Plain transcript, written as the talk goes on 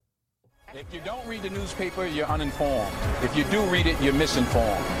If you don't read the newspaper, you're uninformed. If you do read it, you're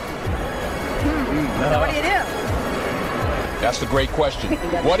misinformed. So what do you do? That's the great question.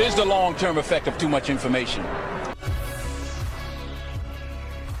 What is the long-term effect of too much information?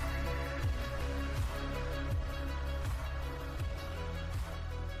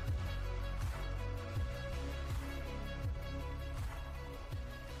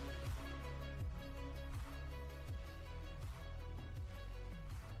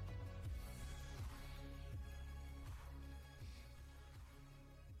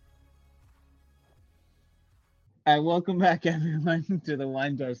 All right, welcome back, everyone, to the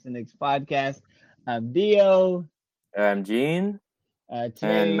Wine Jar Cynics podcast. I'm Dio. I'm Gene,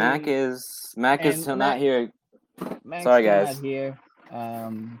 Today, and Mac is still not here. Mac's Sorry, still guys. not here.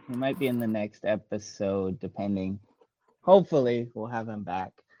 He might be in the next episode, depending. Hopefully, we'll have him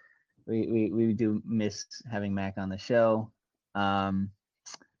back. We do miss having Mac on the show.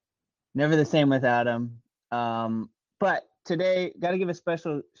 Never the same without him. But today, got to give a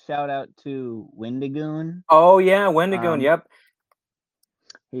special shout out to Wendigoon. Oh yeah, Wendigoon. Yep.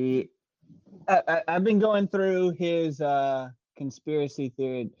 I've been going through his conspiracy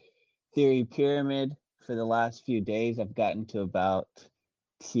theory pyramid for the last few days. I've gotten to about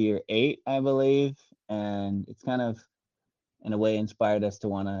tier 8, I believe, and it's kind of, in a way, inspired us to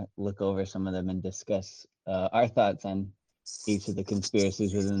want to look over some of them and discuss our thoughts on each of the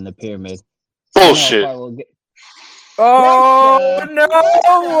conspiracies within the pyramid. Bullshit. Oh no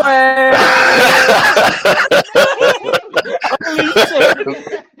way! Holy shit!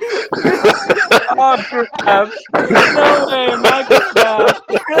 Oh crap! No way, Mac is back.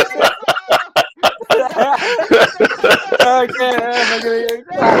 Okay,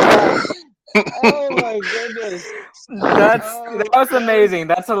 Oh my goodness! that was amazing.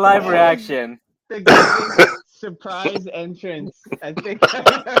 That's a live reaction. The greatest surprise entrance, I think.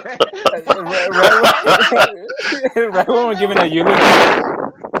 Right when we're giving a eulogy.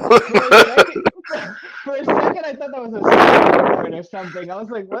 For a second, I thought that was a word or something. I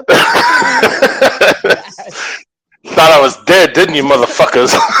was like, what the fuck? Thought I was dead, didn't you,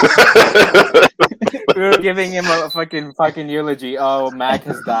 motherfuckers? We were giving him a fucking eulogy. Oh, Mac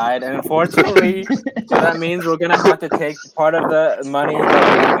has died, and unfortunately, so that means we're gonna have to take part of the money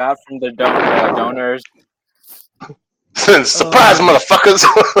that we got from the donors. Surprise, motherfuckers!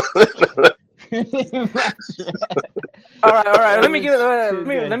 All right.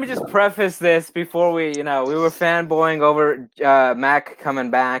 Let me just preface this before we were fanboying over Mac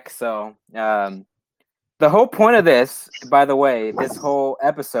coming back. So the whole point of this, by the way, this whole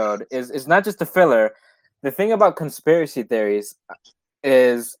episode is not just a filler. The thing about conspiracy theories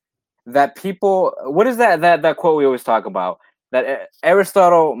is that people. What is that quote we always talk about? That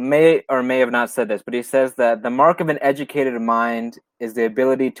Aristotle may or may have not said this, but he says that the mark of an educated mind is the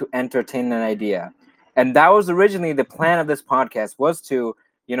ability to entertain an idea. And that was originally the plan of this podcast, was to,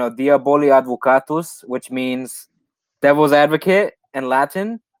 diaboli advocatus, which means devil's advocate in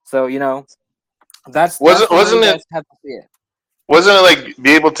Latin. So, that's wasn't it have to see it. Wasn't it like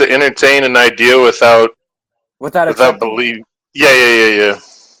be able to entertain an idea without belief? Yeah.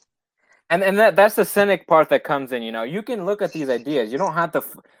 And that's the cynic part that comes in. You can look at these ideas. You don't have to.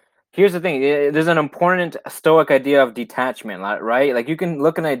 Here's the thing. There's an important Stoic idea of detachment, right? Like, you can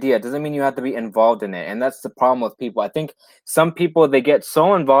look at an idea. It doesn't mean you have to be involved in it. And that's the problem with people. I think some people, they get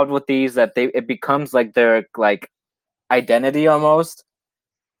so involved with these that it becomes like their identity almost.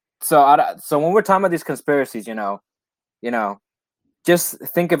 So when we're talking about these conspiracies, just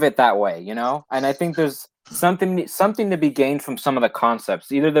think of it that way, And I think there's something to be gained from some of the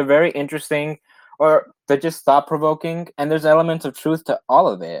concepts. Either they're very interesting or they're just thought-provoking, and there's elements of truth to all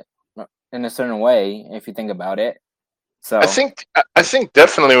of it in a certain way, if you think about it. So I think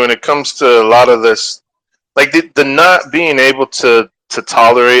definitely when it comes to a lot of this, like the not being able to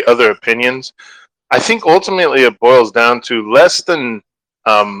tolerate other opinions, I think ultimately it boils down to less than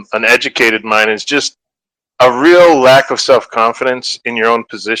an educated mind. Is just a real lack of self-confidence in your own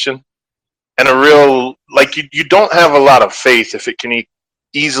position, and a real, you don't have a lot of faith if it can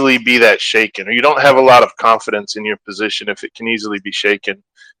easily be that shaken, or you don't have a lot of confidence in your position if it can easily be shaken.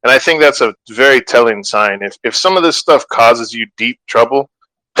 And I think that's a very telling sign. If some of this stuff causes you deep trouble,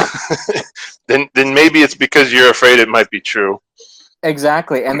 then maybe it's because you're afraid it might be true.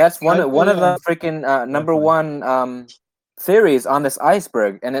 Exactly, and that's one of the freaking number one theories on this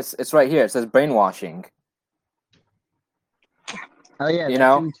iceberg, and it's right here. It says brainwashing. Oh yeah,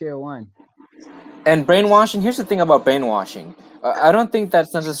 that's in tier 1. And brainwashing. Here's the thing about brainwashing. I don't think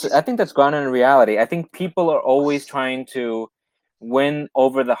that's necessary. I think that's grounded in reality. I think people are always trying to win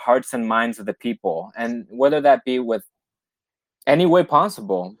over the hearts and minds of the people, and whether that be with any way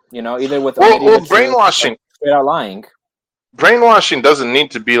possible. Either with Well, omitting the truth, brainwashing. straight out lying. Brainwashing doesn't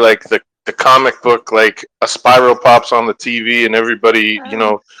need to be like the comic book, like a spiral pops on the TV and everybody,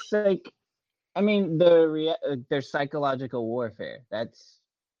 It's like, I mean, there's psychological warfare.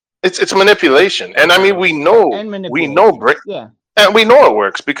 it's manipulation. And I mean, we know, and manipulation. Yeah. and we know it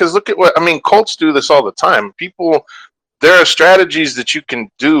works because look at what I mean. Cults do this all the time. There are strategies that you can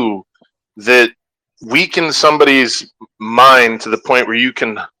do that weaken somebody's mind to the point where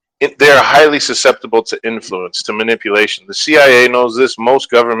they are highly susceptible to influence, to manipulation. The CIA knows this. Most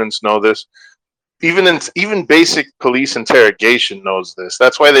governments know this. Even basic police interrogation knows this.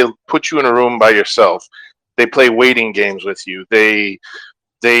 That's why they put you in a room by yourself. They play waiting games with you. They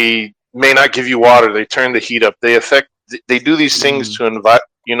may not give you water. They turn the heat up. They do these things to invite,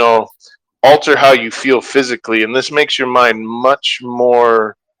 alter how you feel physically, and this makes your mind much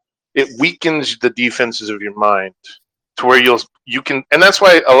more. It weakens the defenses of your mind to where you can, and that's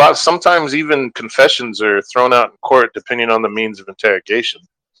why sometimes even confessions are thrown out in court depending on the means of interrogation.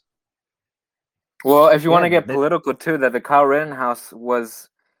 Well, if you want to get political too, that the Kyle Rittenhouse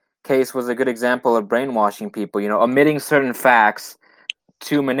case was a good example of brainwashing people. Omitting certain facts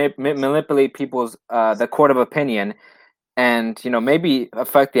to manipulate people's the court of opinion, and maybe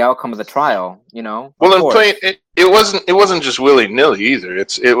affect the outcome of the trial. Well, it wasn't just willy-nilly either.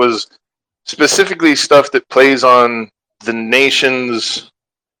 It was specifically stuff that plays on the nation's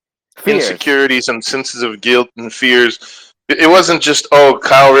insecurities and senses of guilt and fears. It wasn't just,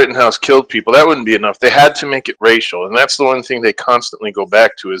 Kyle Rittenhouse killed people. That wouldn't be enough. They had to make it racial, and that's the one thing they constantly go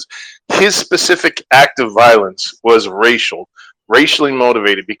back to is his specific act of violence was racially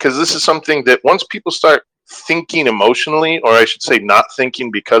motivated, because this is something that once people start thinking emotionally, or I should say not thinking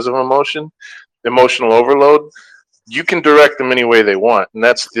because of emotional overload, you can direct them any way they want, and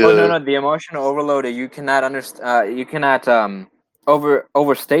that's the the emotional overload. You cannot understand. You cannot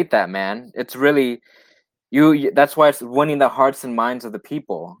overstate that, man. It's really you. That's why it's winning the hearts and minds of the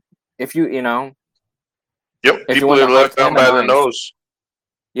people. If you yep, people are left down by the nose.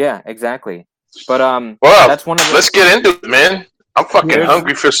 Yeah, exactly. But well, that's one of the. Let's get into it, man. I'm fucking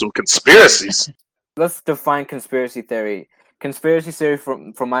hungry for some conspiracies. Let's define conspiracy theory. Conspiracy theory,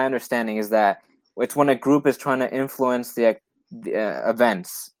 from my understanding, is that it's when a group is trying to influence the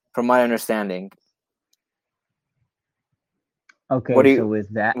events. From my understanding. Okay. So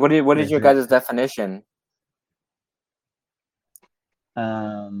with that, what is your guys' definition?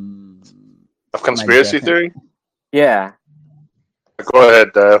 Of conspiracy theory? Yeah. Go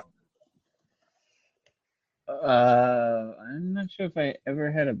ahead, I'm not sure if I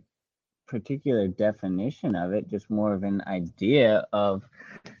ever had a particular definition of it, just more of an idea of,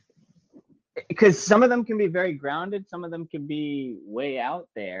 because some of them can be very grounded, some of them can be way out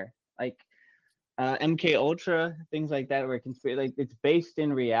there, like MK Ultra, things like that, where like it's based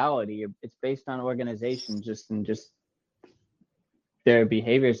in reality, it's based on organization, just their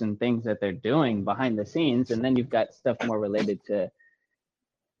behaviors and things that they're doing behind the scenes. And then you've got stuff more related to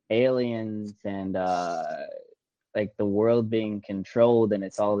aliens and like the world being controlled, and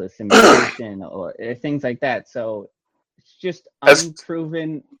it's all the simulation or things like that. So it's just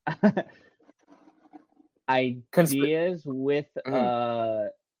unproven ideas with a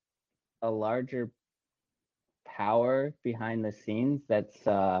larger power behind the scenes that's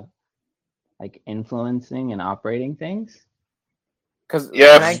like influencing and operating things. Because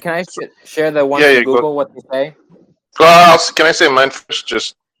can I share the one to Google what they say? Well, can I say mine first?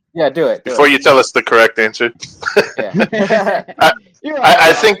 Just do it before you tell us the correct answer. Yeah.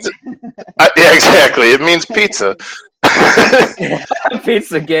 I think. Yeah, exactly. It means pizza.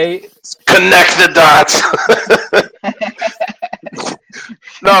 Pizzagate. Connect the dots.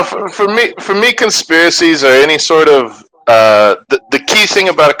 No, for me, conspiracies are any sort of. The key thing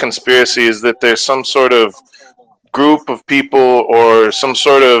about a conspiracy is that there's some sort of group of people or some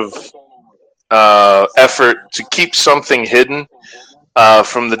sort of effort to keep something hidden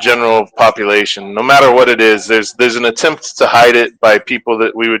from the general population. No matter what it is, there's an attempt to hide it by people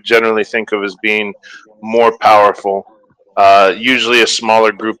that we would generally think of as being more powerful. Usually a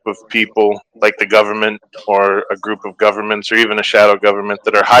smaller group of people, like the government or a group of governments or even a shadow government,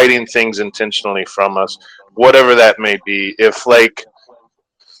 that are hiding things intentionally from us, whatever that may be.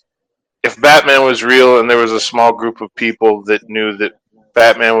 If Batman was real and there was a small group of people that knew that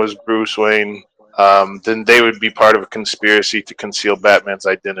Batman was Bruce Wayne, then they would be part of a conspiracy to conceal Batman's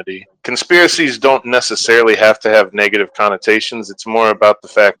identity. Conspiracies don't necessarily have to have negative connotations. It's more about the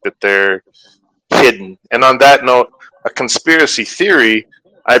fact that they're hidden. And on that note, a conspiracy theory,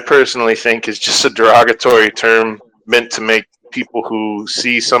 I personally think, is just a derogatory term meant to make people who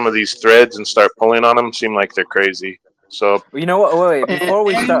see some of these threads and start pulling on them seem like they're crazy. So You know what? Wait, before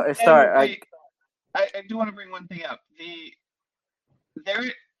we start, I do want to bring one thing up.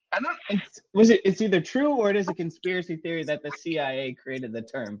 It's either true or it is a conspiracy theory that the CIA created the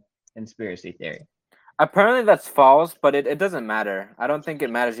term conspiracy theory. apparently that's false, but it doesn't matter. I don't think it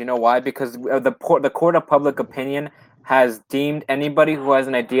matters. You know why? Because the court of public opinion has deemed anybody who has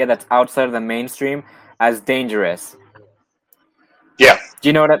an idea that's outside of the mainstream as dangerous. yeah, Do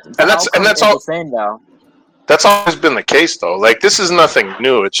you know what? and that's all. Same though. That's always been the case, though. Like, this is nothing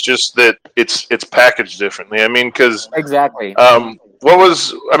new. It's just that it's packaged differently. I mean, because Exactly. what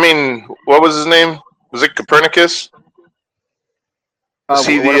was his name? Was it Copernicus? Was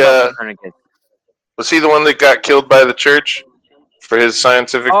he was he the one that got killed by the church for his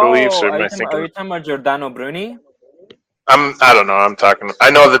scientific beliefs? Or are you talking about Giordano Bruni? I don't know. I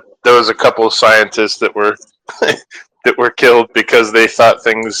know that there was a couple of scientists that were that were killed because they thought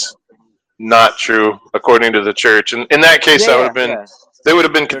things not true according to the church, and in that case, they would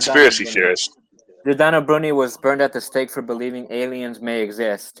have been conspiracy theorists. Giordano Bruni was burned at the stake for believing aliens may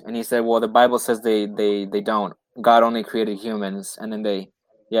exist, and he said, "Well, the Bible says they don't. God only created humans," and then they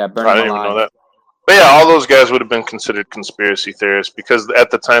burned I him didn't alive. even know that. But yeah, all those guys would have been considered conspiracy theorists because at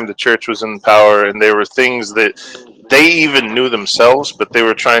the time the church was in power, and there were things that they even knew themselves, but they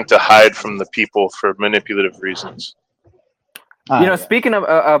were trying to hide from the people for manipulative reasons. Speaking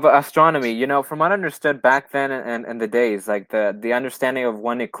of astronomy, from what I understood back then and in the days, like the understanding of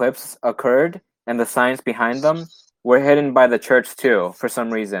when eclipses occurred and the science behind them were hidden by the church too, for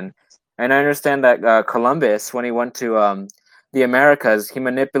some reason. And I understand that Columbus, when he went to the Americas, he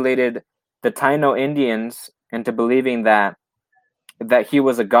manipulated the Taino Indians into believing that he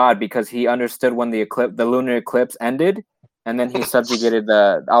was a god because he understood when the lunar eclipse ended, and then he subjugated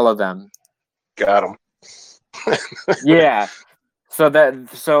all of them. Got him. Yeah. So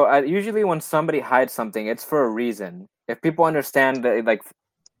usually when somebody hides something, it's for a reason. If people understand that,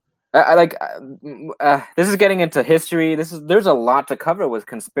 this is getting into history. There's a lot to cover with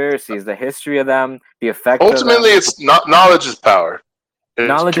conspiracies, the history of them, the effect. Ultimately, it's not knowledge is power.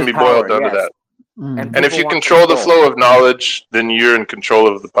 Knowledge can is be power, boiled down to that. And if you control the flow of knowledge, then you're in control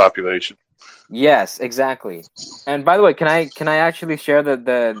of the population. Yes, exactly. And by the way, can I actually share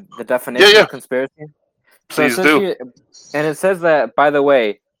the definition of conspiracy? Please do. And it says that, by the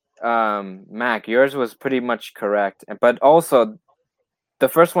way, Mac, yours was pretty much correct. But also, the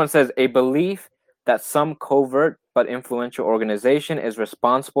first one says a belief that some covert but influential organization is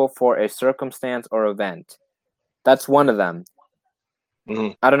responsible for a circumstance or event. That's one of them. Mm-hmm.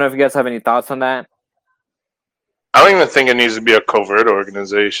 I don't know if you guys have any thoughts on that. I don't even think it needs to be a covert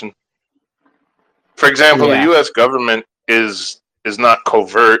organization. For example, the U.S. government is not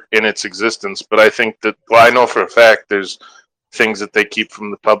covert in its existence, but I think that, I know for a fact there's things that they keep from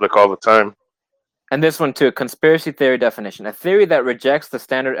the public all the time. And this one too, conspiracy theory definition. A theory that rejects the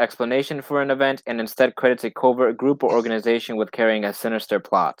standard explanation for an event and instead credits a covert group or organization with carrying a sinister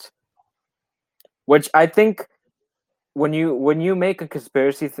plot. Which I think when you make a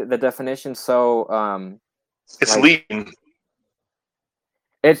conspiracy, the definition it's leading.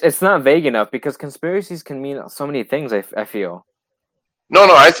 It's not vague enough because conspiracies can mean so many things, I feel. No,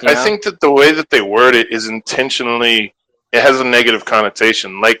 I think that the way that they word it is intentionally, it has a negative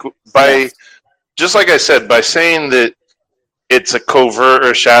connotation. Like just like I said, by saying that it's a covert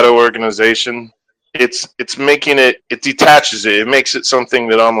or shadow organization, it's making it detaches it. It makes it something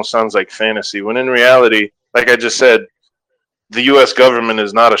that almost sounds like fantasy, when in reality, like I just said, the U.S. government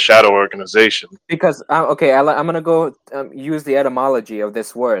is not a shadow organization. Because, I'm going to go use the etymology of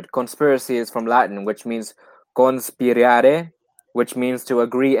this word. Conspiracy is from Latin, which means conspirare, which means to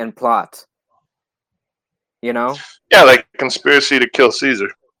agree and plot. You know? Yeah, like conspiracy to kill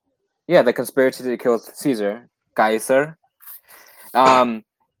Caesar. Yeah, the conspiracy to kill Caesar. Kaiser. Do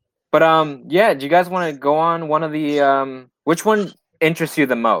you guys want to go on one of the... which one interests you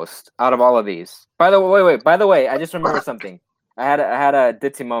the most out of all of these? By the way, I just remembered something. I had a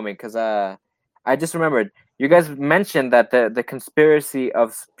ditzy moment because I just remembered you guys mentioned that the conspiracy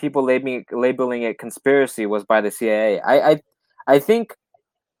of people labeling it conspiracy was by the CIA. I think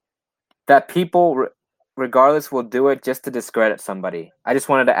that people regardless will do it just to discredit somebody. I just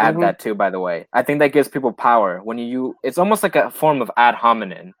wanted to add that too, by the way. I think that gives people power when it's almost like a form of ad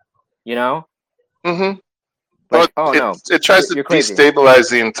hominem, you know? Mm-hmm. Like, it tries to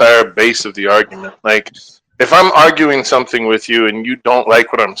destabilize the entire base of the argument. Like, if I'm arguing something with you and you don't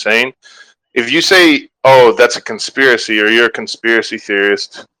like what I'm saying, if you say, "Oh, that's a conspiracy," or "You're a conspiracy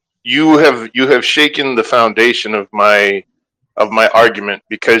theorist," you have shaken the foundation of my argument,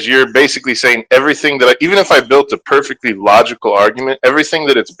 because you're basically saying everything that even if I built a perfectly logical argument, everything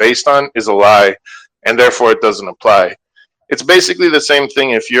that it's based on is a lie, and therefore it doesn't apply. it's basically the same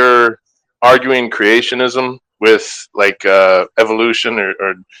thing if you're arguing creationism with like evolution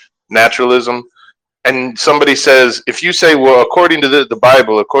or naturalism, and somebody says, if you say, well, according to the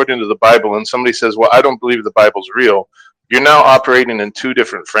Bible, and somebody says, well, I don't believe the Bible's real, you're now operating in two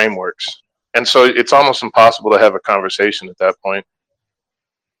different frameworks. And so it's almost impossible to have a conversation at that point.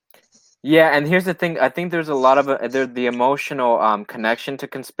 Yeah, and here's the thing. I think there's a lot of the emotional connection to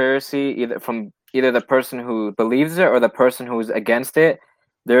conspiracy, either from the person who believes it or the person who's against it.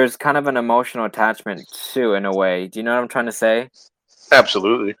 There's kind of an emotional attachment too, in a way. Do you know what I'm trying to say?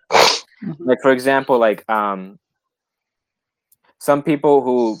 Absolutely. Like, for example, like some people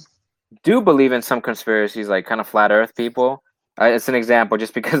who do believe in some conspiracies, like kind of flat Earth people. It's an example,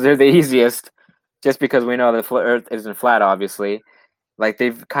 just because they're the easiest. Just because we know that Earth isn't flat, obviously. Like,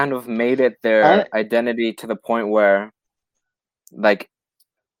 they've kind of made it their identity to the point where, like,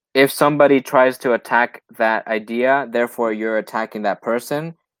 if somebody tries to attack that idea, therefore you're attacking that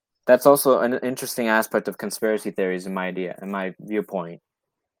person. That's also an interesting aspect of conspiracy theories, in my viewpoint.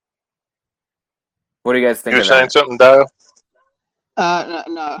 What do you guys think You're of saying that? something, Dial?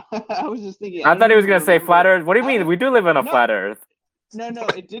 No. I was just thinking. I thought he was gonna say flat Earth. What do you mean? We do live on a flat Earth. No,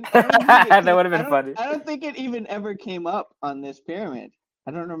 it didn't. That would have been funny. I don't think it even ever came up on this pyramid.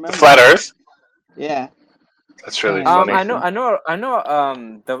 I don't remember. Flat Earth? Yeah. That's really funny. I know.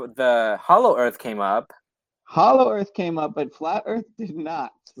 The Hollow Earth came up. Hollow Earth came up, but flat Earth did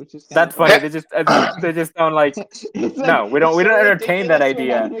not, which is that's funny. They just don't like. No, we don't entertain that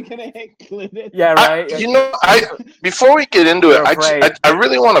idea. Yeah, right. Before we get into it, I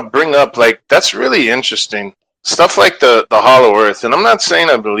really want to bring up, like, that's really interesting stuff, like the Hollow Earth. And I'm not saying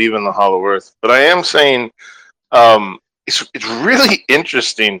I believe in the Hollow Earth, but I am saying it's really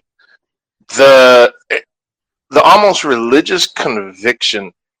interesting the almost religious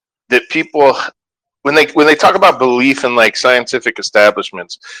conviction that people. When they talk about belief in, like, scientific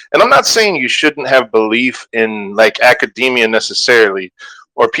establishments, and I'm not saying you shouldn't have belief in, like, academia necessarily,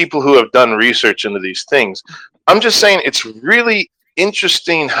 or people who have done research into these things. I'm just saying it's really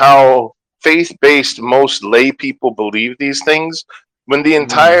interesting how faith-based most lay people believe these things when the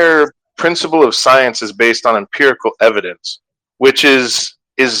entire principle of science is based on empirical evidence, which is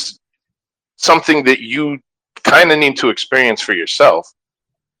something that you kind of need to experience for yourself.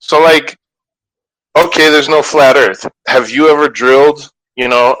 So, like, okay, there's no flat Earth. Have you ever drilled,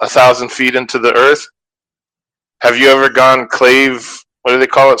 1,000 feet into the Earth? Have you ever gone clave? What do they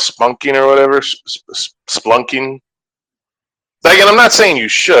call it? Spunking or whatever? Splunking? Like, and I'm not saying you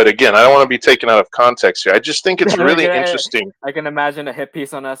should. Again, I don't want to be taken out of context here. I just think it's really interesting. I can imagine a hit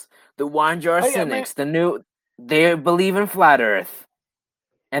piece on us. The wine jar cynics, they believe in flat Earth,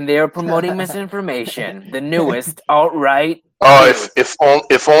 and they are promoting misinformation. The newest alt-right. Oh,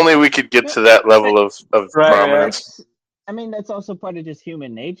 if only we could get to that level of prominence. Right. I mean, that's also part of just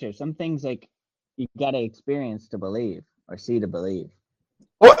human nature. Some things, like, you gotta experience to believe or see to believe.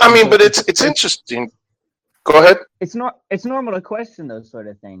 Well, I mean, but it's interesting. Go ahead. It's normal to question those sort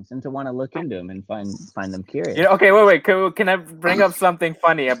of things and to want to look into them and find them curious. Okay, wait. Can I bring up something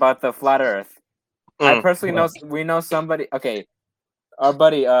funny about the flat Earth? I personally know somebody. Okay, our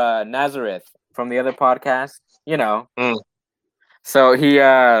buddy Nazareth from the other podcast. So he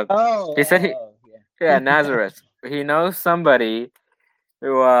said Nazareth. He knows somebody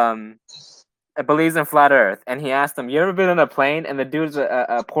who believes in flat Earth, and he asked him, "You ever been on a plane?" And the dude's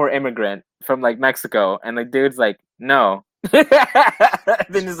a poor immigrant from, like, Mexico, and the dude's like, "No." Then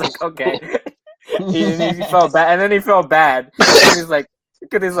he's like, "Okay." he felt bad, and then he felt bad. And he's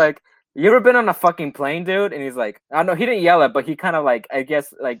like, "You ever been on a fucking plane, dude?" And he's like, "I know." He didn't yell it, but he kind of, like, I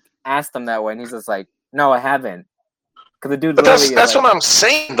guess, like, asked him that way, and he's just like, "No, I haven't." The dude, but that's what I'm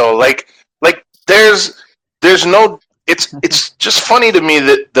saying, though. Like there's no. It's just funny to me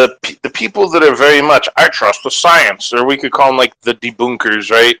that the people that are very much, I trust the science, or we could call them, like, the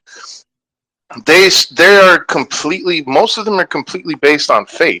debunkers, right? They are completely. Most of them are completely based on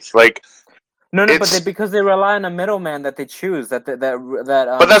faith. Like, but because they rely on a middleman that they choose. That.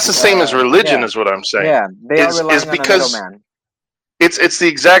 But that's the same as religion, is what I'm saying. Yeah, they are relying on a middleman. It's the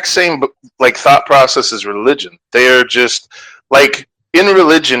exact same, like, thought process as religion. They are just, like, in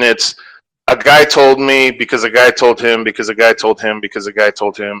religion, it's a guy told me because a guy told him because a guy told him because a guy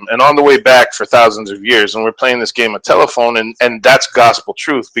told him, and on the way back for thousands of years, and we're playing this game of telephone, and that's gospel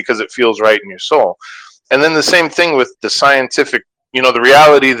truth because it feels right in your soul. And then the same thing with the scientific, the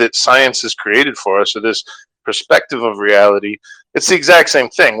reality that science has created for us, or this perspective of reality. It's the exact same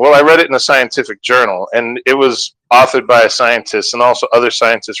thing. Well, I read it in a scientific journal, and it was authored by a scientist, and also other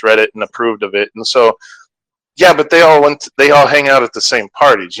scientists read it and approved of it. And so, yeah, but they all hang out at the same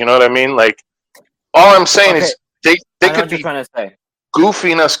parties. You know what I mean? Like, all I'm saying is they I know could what you're be trying to say.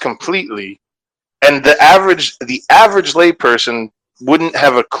 goofing us completely, and the average layperson wouldn't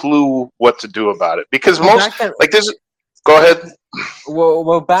have a clue what to do about it, because go ahead.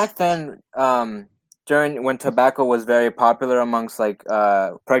 Well, back then, during when tobacco was very popular amongst like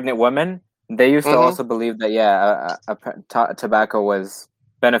pregnant women, they used to also believe that tobacco was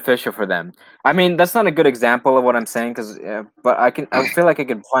beneficial for them. I mean, that's not a good example of what I'm saying, but I feel like I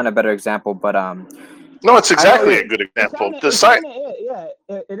could find a better example. But no, it's exactly a good example. It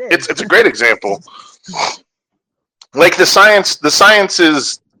is. It's a great example. Like the science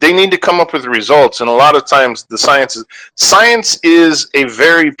is, they need to come up with results, and a lot of times the science is a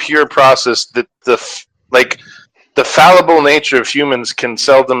very pure process that the fallible nature of humans can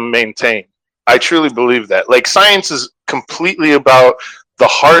seldom maintain. I truly believe that. Like, science is completely about the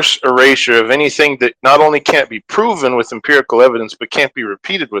harsh erasure of anything that not only can't be proven with empirical evidence, but can't be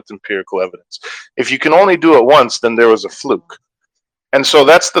repeated with empirical evidence. If you can only do it once, then there was a fluke. And so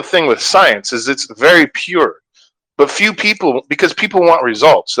that's the thing with science, is it's very pure. But few people, because people want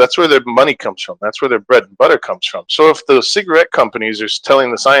results. That's where their money comes from. That's where their bread and butter comes from. So if the cigarette companies are telling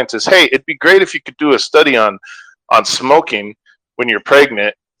the scientists, hey, it'd be great if you could do a study on smoking when you're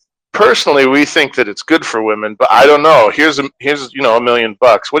pregnant. Personally, we think that it's good for women, but I don't know. Here's $1 million.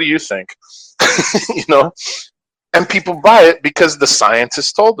 What do you think? And people buy it because the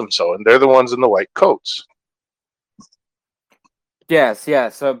scientists told them so, and they're the ones in the white coats. Yes.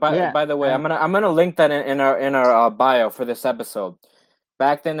 So by the way, I'm gonna link that in our bio for this episode.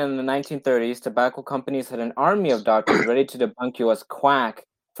 Back then in the 1930s, tobacco companies had an army of doctors ready to debunk you as quack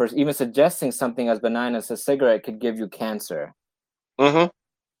for even suggesting something as benign as a cigarette could give you cancer. Mm-hmm.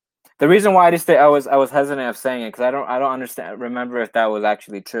 The reason why I was hesitant of saying it, because I don't remember if that was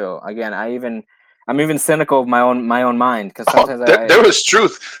actually true. Again, I'm even cynical of my own mind, because sometimes there was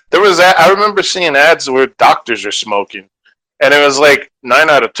truth. I remember seeing ads where doctors are smoking, and it was like 9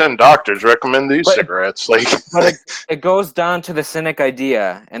 out of 10 doctors recommend these cigarettes. But it goes down to the cynic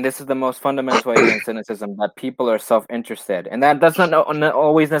idea, and this is the most fundamental idea in cynicism, that people are self-interested, and that's not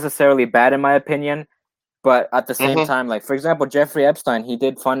always necessarily bad in my opinion. But at the same time, like, for example, Jeffrey Epstein, he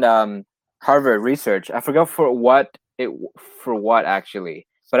did fund Harvard research. I forgot for what actually,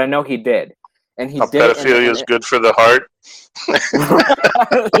 but I know he did. And he did. Pedophilia is good for the heart.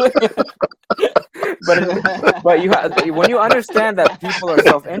 but when you understand that people are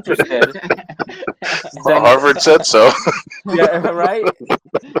self-interested, Harvard said so. Yeah, right.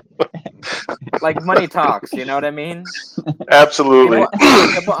 Like, money talks, you know what I mean? Absolutely.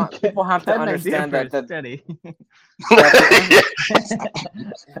 People have to understand that.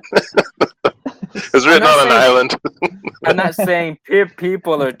 It's written on an island. I'm not saying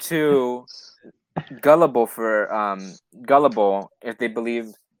people are too gullible if they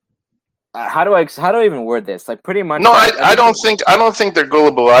believe. How do I even word this? Like, pretty much. No, I don't think they're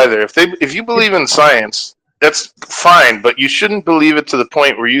gullible either. If you believe in science, that's fine, but you shouldn't believe it to the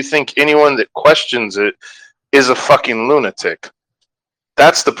point where you think anyone that questions it is a fucking lunatic.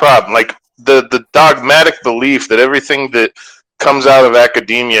 That's the problem. Like, the dogmatic belief that everything that comes out of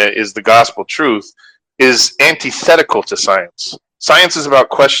academia is the gospel truth is antithetical to science. Science is about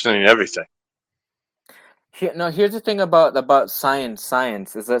questioning everything. Here's the thing about science.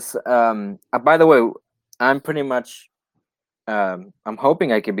 Science is this. By the way, I'm pretty much. I'm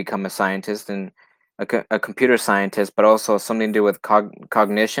hoping I can become a scientist and a computer scientist, but also something to do with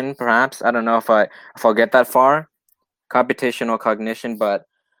cognition, perhaps. I don't know if I'll get that far, computational cognition, but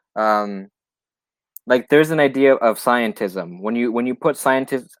like, there's an idea of scientism. When you put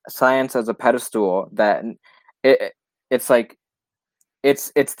science as a pedestal, that it's like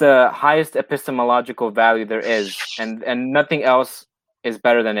it's the highest epistemological value there is, and nothing else is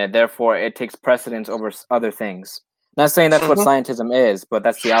better than it. Therefore, it takes precedence over other things. Not saying that's what scientism is, but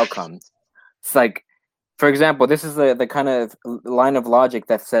that's the outcome. It's like, for example, this is the kind of line of logic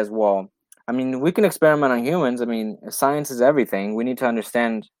that says, well, I mean, we can experiment on humans. I mean, science is everything. We need to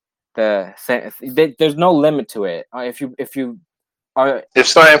understand there's no limit to it. If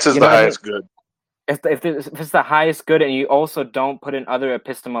science is the highest good. If it's the highest good, and you also don't put in other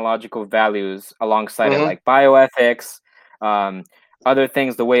epistemological values alongside it, like bioethics, other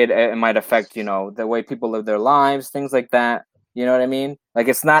things, the way it might affect, the way people live their lives, things like that. You know what I mean? Like,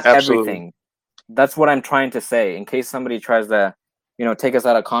 it's not everything. That's what I'm trying to say, in case somebody tries to, take us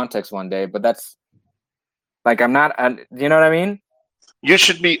out of context one day. But that's, like, I'm not, you know what I mean? You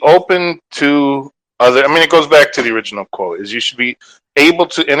should be open to other. I mean, it goes back to the original quote: is you should be able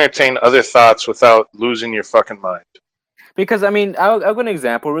to entertain other thoughts without losing your fucking mind. Because, I mean, I'll give an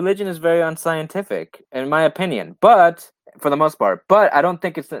example. Religion is very unscientific, in my opinion. But for the most part. But I don't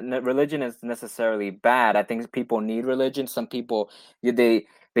think religion is necessarily bad. I think people need religion. Some people they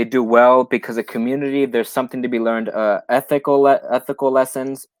do well because of community. There's something to be learned. Ethical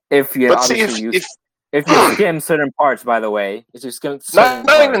lessons. If you But see, obviously if you skim certain parts, by the way, if you skim certain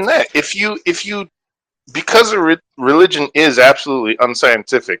not even that. If you because religion is absolutely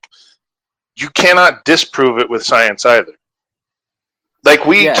unscientific, you cannot disprove it with science either. Like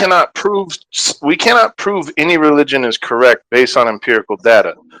we cannot prove any religion is correct based on empirical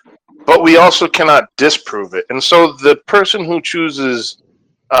data, but we also cannot disprove it. And so the person who chooses,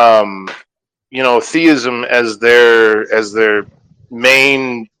 theism as their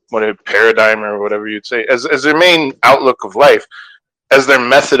main paradigm or whatever you'd say, as their main outlook of life, as their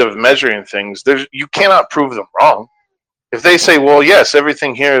method of measuring things, you cannot prove them wrong. If they say, well, yes,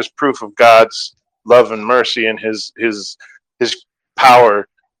 everything here is proof of God's love and mercy and his power,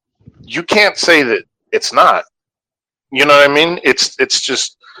 you can't say that it's not. You know what I mean? It's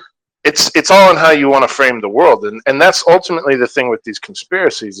all in how you want to frame the world. And that's ultimately the thing with these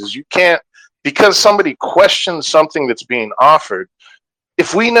conspiracies is you can't, because somebody questions something that's being offered,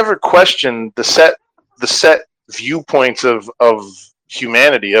 if we never question the set viewpoints of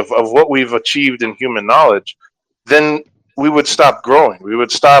humanity, of what we've achieved in human knowledge, then we would stop growing. We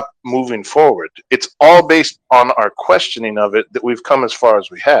would stop moving forward. It's all based on our questioning of it that we've come as far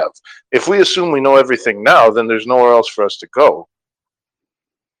as we have. If we assume we know everything now, then there's nowhere else for us to go.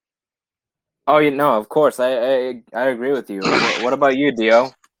 Oh, of course. I agree with you. What about you,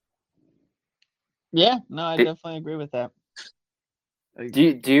 Dio? Yeah, no, I definitely agree with that.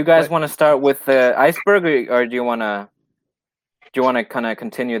 Do you guys want to start with the iceberg, or do you want to kind of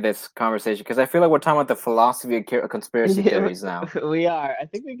continue this conversation? Because I feel like we're talking about the philosophy of conspiracy theories now. We are. I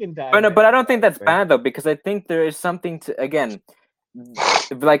think we can dive. But I don't think that's bad though, because I think there is something to, again,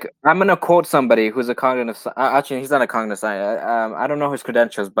 like I'm gonna quote somebody who's a cognitive. Actually, he's not a cognitive scientist. I don't know his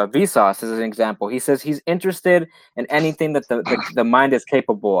credentials, but Vsauce is an example. He says he's interested in anything that the mind is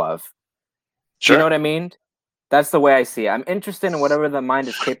capable of. Sure. You know what I mean? That's the way I see it. I'm interested in whatever the mind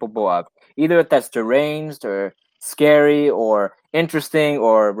is capable of, either if that's deranged or scary or interesting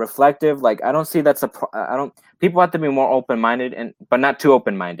or reflective. Like I don't see that's people have to be more open-minded but not too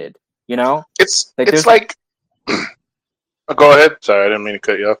open-minded, you know? It's like go ahead. Sorry, I didn't mean to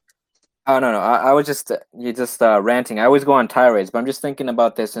cut you off. Oh no, I was just ranting. I always go on tirades, but I'm just thinking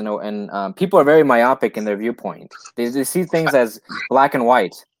about this, and people are very myopic in their viewpoint. They see things as black and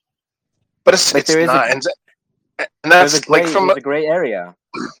white. But it's not, and that's there's a gray area.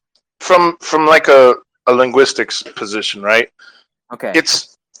 From like a linguistics position, right? Okay.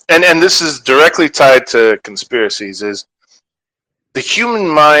 It's and this is directly tied to conspiracies. Is the human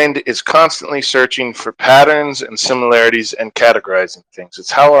mind is constantly searching for patterns and similarities and categorizing things.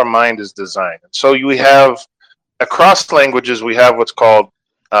 It's how our mind is designed. And so we have across languages we have what's called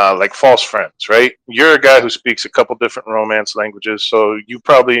like false friends, right? You're a guy who speaks a couple different Romance languages, so you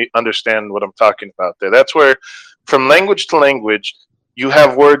probably understand what I'm talking about there. That's where, from language to language, you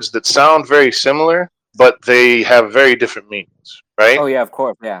have words that sound very similar, but they have very different meanings, right? Oh yeah, of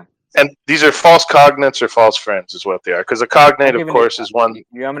course, yeah. And these are false cognates or false friends is what they are. Because a cognate, of course, is one.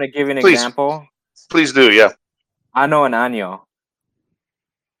 I'm going to give you an example. Please do, yeah. Ano and año.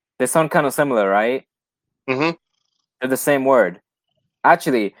 They sound kind of similar, right? Mm-hmm. They're the same word.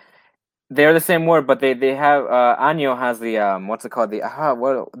 Actually, they're the same word, but they have año has the what's it called, the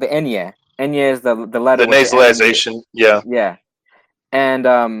enye. Enye is the letter. The nasalization, yeah. Yeah, and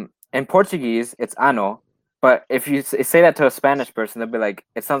in Portuguese it's ano, but if you say that to a Spanish person, they'll be like,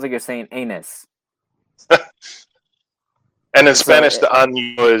 it sounds like you're saying anus. And in Spanish, the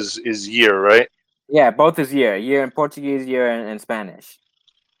año is year, right? Yeah, both is year. Year in Portuguese, year in Spanish.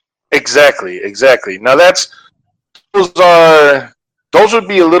 Exactly. Now those would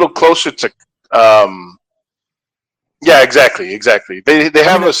be a little closer to yeah, exactly. They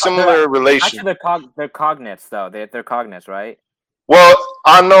have a similar relation. Actually, they're cognates though. They're cognates, right? Well,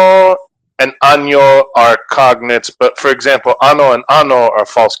 ano and año are cognates, but for example, ano and ano are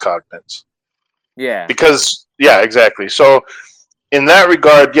false cognates. Yeah. Because yeah, exactly. So in that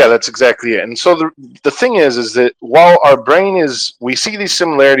regard, yeah, that's exactly it. And so the thing is that while our brain we see these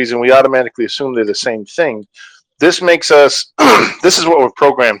similarities and we automatically assume they're the same thing, this makes us, this is what we're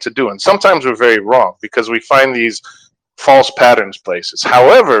programmed to do. And sometimes we're very wrong because we find these false patterns places.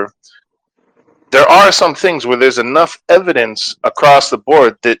 However, there are some things where there's enough evidence across the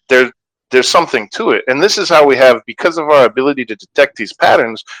board that there's something to it. And this is how we have, because of our ability to detect these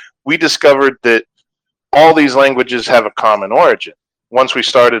patterns, we discovered that all these languages have a common origin once we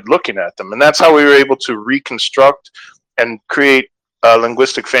started looking at them. And that's how we were able to reconstruct and create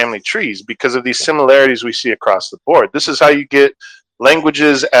linguistic family trees because of these similarities we see across the board. This is how you get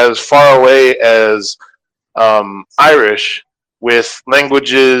languages as far away as Irish with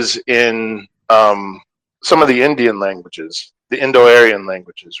languages in some of the Indian languages, the Indo-Aryan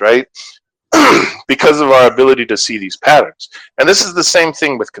languages, right? Because of our ability to see these patterns. And this is the same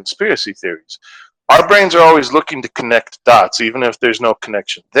thing with conspiracy theories. Our brains are always looking to connect dots, even if there's no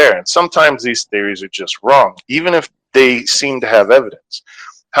connection there. And sometimes these theories are just wrong, even if they seem to have evidence.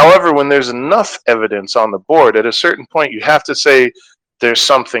 However, when there's enough evidence on the board, at a certain point, you have to say there's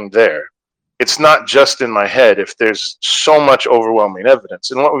something there. It's not just in my head if there's so much overwhelming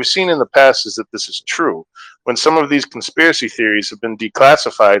evidence. And what we've seen in the past is that this is true. When some of these conspiracy theories have been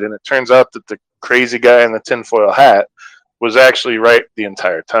declassified and it turns out that the crazy guy in the tinfoil hat was actually right the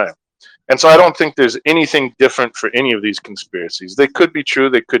entire time. And so I don't think there's anything different for any of these conspiracies. They could be true,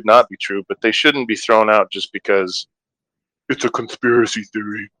 they could not be true, but they shouldn't be thrown out just because it's a conspiracy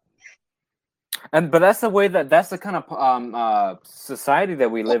theory. But that's that's the kind of society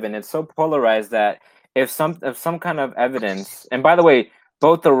that we live in. It's so polarized that if some kind of evidence, and by the way,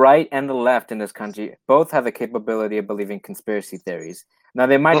 both the right and the left in this country both have the capability of believing conspiracy theories. Now,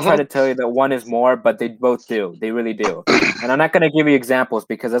 they might try to tell you that one is more, but they both do. They really do. And I'm not going to give you examples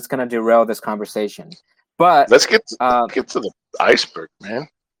because that's going to derail this conversation. But let's get to the iceberg, man.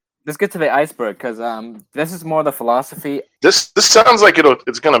 Let's get to the iceberg because this is more the philosophy. This sounds like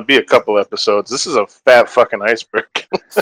it's going to be a couple episodes. This is a fat fucking iceberg.